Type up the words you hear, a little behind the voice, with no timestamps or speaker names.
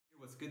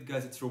good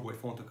guys, it's your boy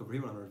Phone Talk over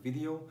here on another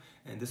video,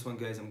 and this one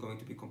guys I'm going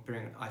to be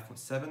comparing an iPhone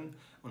 7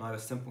 on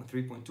iOS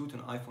 10.3.2 to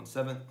an iPhone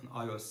 7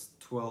 on iOS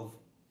 12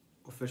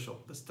 official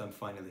this time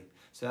finally.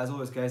 So as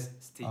always guys,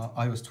 stay tuned.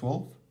 iOS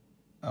 12,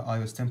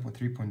 iOS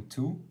 10.3.2.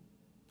 So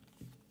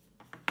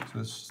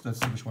let's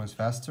see which one is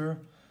faster.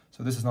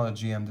 So this is not a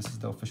GM, this is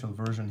the official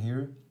version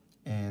here,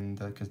 and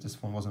because this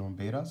one wasn't on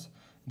betas,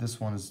 this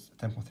one is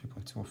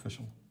 10.3.2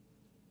 official.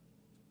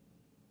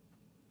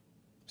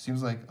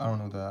 Seems like, I don't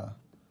know, the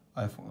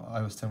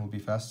iOS 10 will be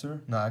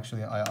faster. No,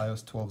 actually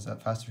iOS 12 is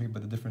that faster here,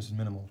 but the difference is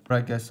minimal.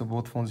 Right guys, so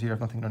both phones here have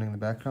nothing running in the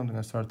background. I'm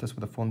gonna start this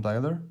with a phone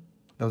dialer.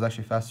 That was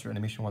actually faster.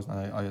 Animation was on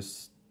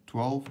iOS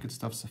 12. Good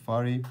stuff,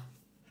 Safari.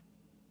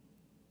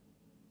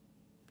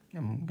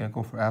 I'm gonna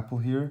go for Apple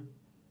here.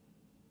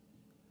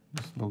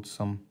 Just load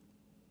some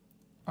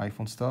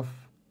iPhone stuff.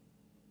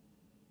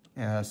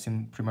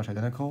 Seem pretty much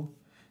identical.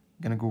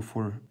 Gonna go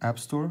for App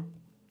Store.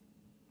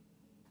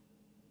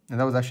 And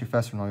that was actually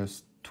faster on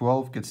iOS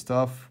 12. Good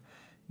stuff.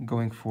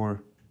 Going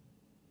for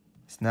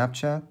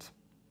Snapchat.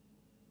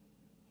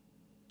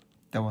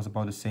 That was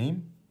about the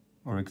same,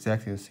 or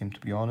exactly the same to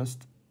be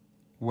honest.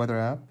 Weather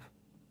app.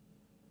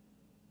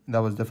 That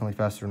was definitely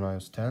faster on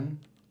iOS 10.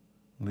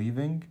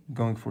 Leaving.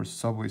 Going for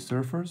Subway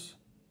Surfers.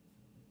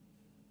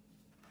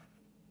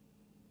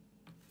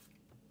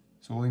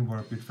 So Loading Bar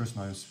appeared first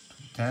on iOS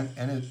 10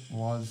 and it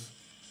was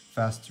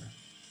faster.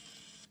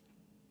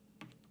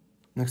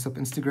 Next up,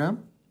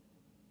 Instagram.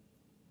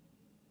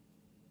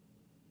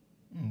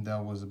 And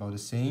that was about the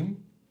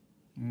same.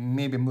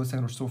 Maybe a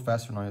millisecond or so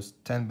faster on iOS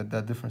 10, but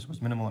that difference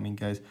was minimal. I mean,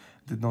 guys,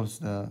 did notice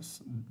the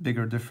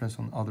bigger difference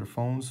on other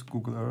phones,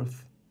 Google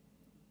Earth.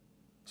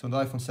 So the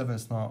iPhone 7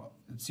 is now,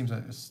 it seems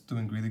like it's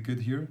doing really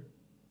good here.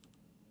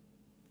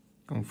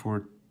 Going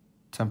for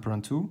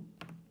Temperan 2.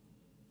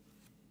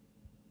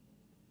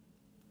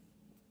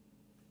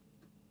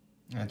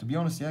 And to be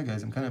honest, yeah,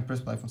 guys, I'm kind of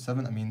impressed with iPhone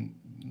 7. I mean,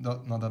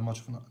 not that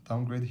much of a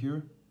downgrade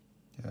here.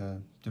 The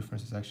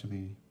difference is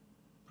actually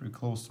pretty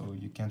close, so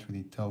you can't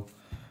really tell.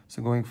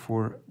 So going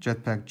for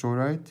Jetpack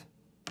Joyride.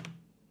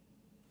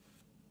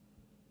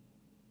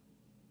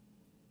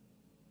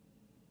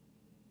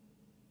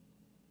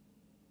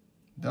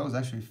 That was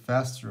actually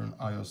faster on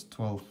iOS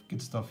 12.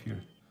 Good stuff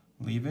here.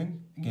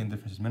 Leaving. Again,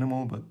 difference is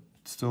minimal, but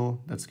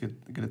still, that's good.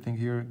 A thing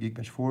here.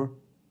 Geekbench 4.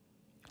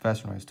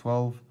 Faster on iOS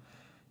 12.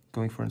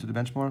 Going for Into the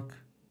Benchmark.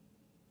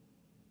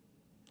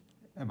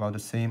 About the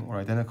same or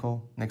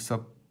identical. Next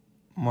up,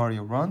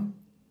 Mario Run.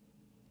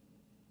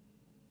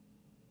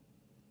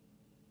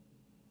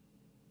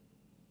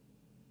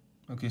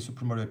 Okay,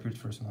 Super Mario appeared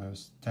first on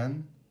iOS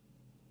 10.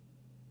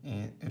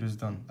 And it is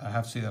done. I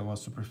have to say that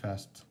was super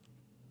fast.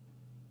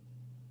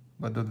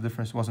 But the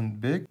difference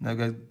wasn't big. Now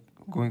guys,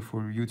 going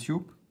for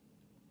YouTube.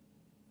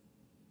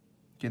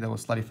 Okay, that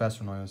was slightly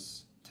faster on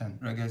iOS 10.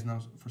 Right guys, now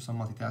for some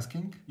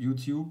multitasking.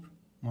 YouTube,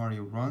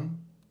 Mario Run,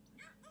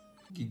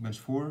 Geekbench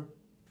 4,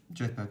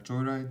 Jetpack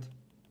Joyride.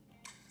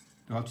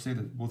 I have to say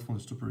that both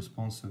phones are super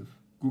responsive.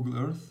 Google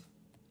Earth,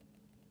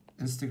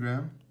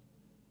 Instagram,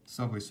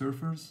 Subway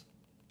Surfers,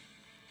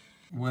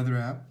 Weather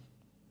app,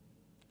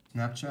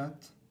 Snapchat,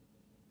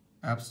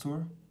 App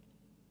Store,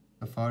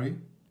 Safari,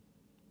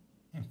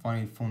 and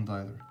finally phone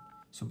dialer.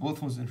 So both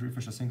phones didn't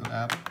refresh a single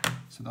app.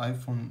 So the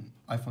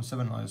iPhone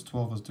 7 on iOS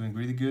 12 was doing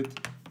really good.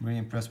 I'm really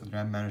impressed with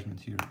RAM management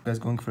here. Guys,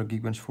 going for a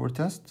Geekbench 4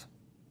 test.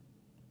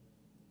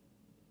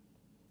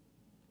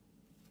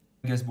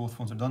 I guess both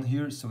phones are done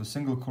here. So a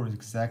single core is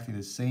exactly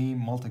the same.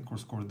 Multi-core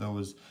score, that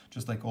was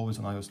just like always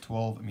on iOS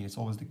 12. I mean, it's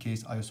always the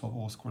case. iOS 12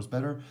 always scores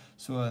better.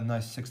 So a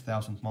nice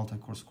 6,000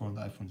 multi-core score on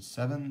the iPhone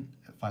 7,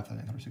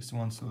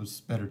 5,861. So it's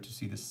better to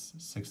see this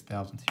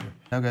 6,000 here.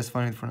 Now guys,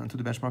 finally for Into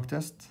the Benchmark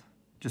test.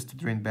 Just to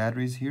drain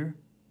batteries here.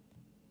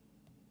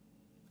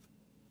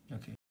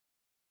 Okay.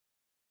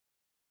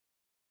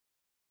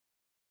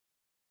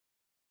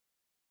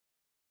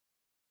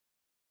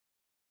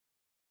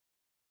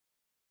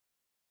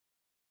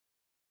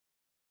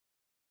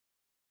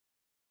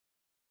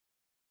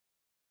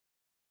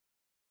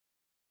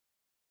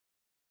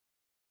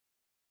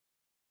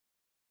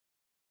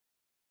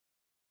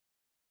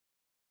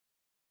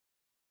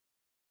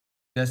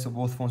 Yeah, so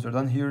both phones are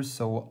done here.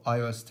 So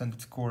iOS tended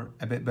to score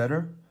a bit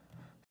better.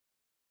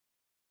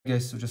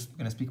 Guys, so just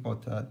gonna speak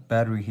about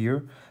battery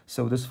here.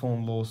 So this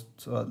phone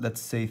lost, let's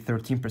say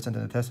 13% in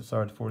the test. It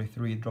started at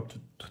 43, it dropped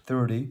to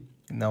 30,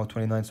 and now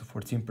 29, so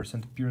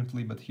 14%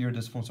 apparently. But here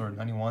this phone started at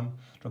 91,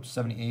 dropped to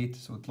 78,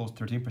 so it lost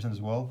 13%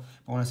 as well.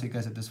 But I want to say,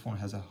 guys, that this phone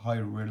has a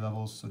higher wear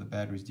level, so the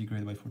battery is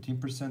degraded by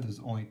 14%. It's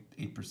only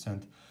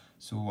 8%.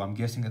 So I'm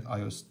guessing that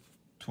iOS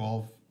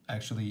 12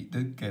 actually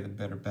did get a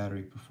better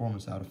battery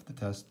performance out of the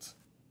tests.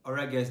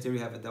 Alright guys, there you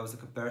have it. That was the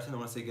comparison. I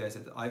want to say guys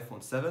that the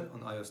iPhone 7 on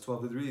iOS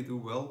 12 did really do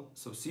well.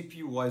 So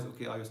CPU wise,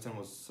 okay, iOS 10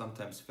 was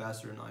sometimes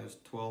faster than iOS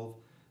 12.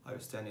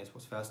 iOS 10, yes,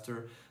 was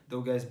faster.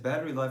 Though guys,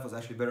 battery life was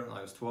actually better on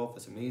iOS 12.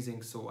 That's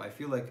amazing. So I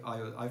feel like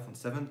iPhone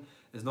 7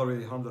 is not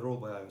really harmed at all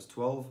by iOS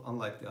 12.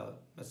 Unlike the,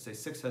 let's say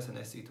 6S and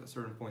SE, to a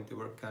certain point, they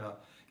were kind of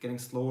getting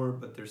slower,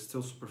 but they're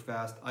still super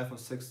fast. iPhone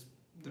 6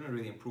 didn't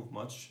really improve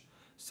much.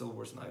 still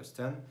worse than iOS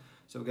 10.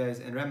 So guys,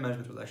 and RAM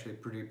management was actually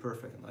pretty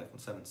perfect on the iPhone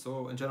 7.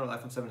 So in general,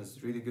 iPhone 7 is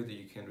really good that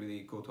you can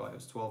really go to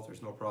iOS 12.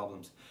 There's no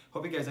problems.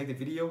 Hope you guys liked the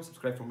video.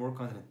 Subscribe for more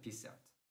content and peace out.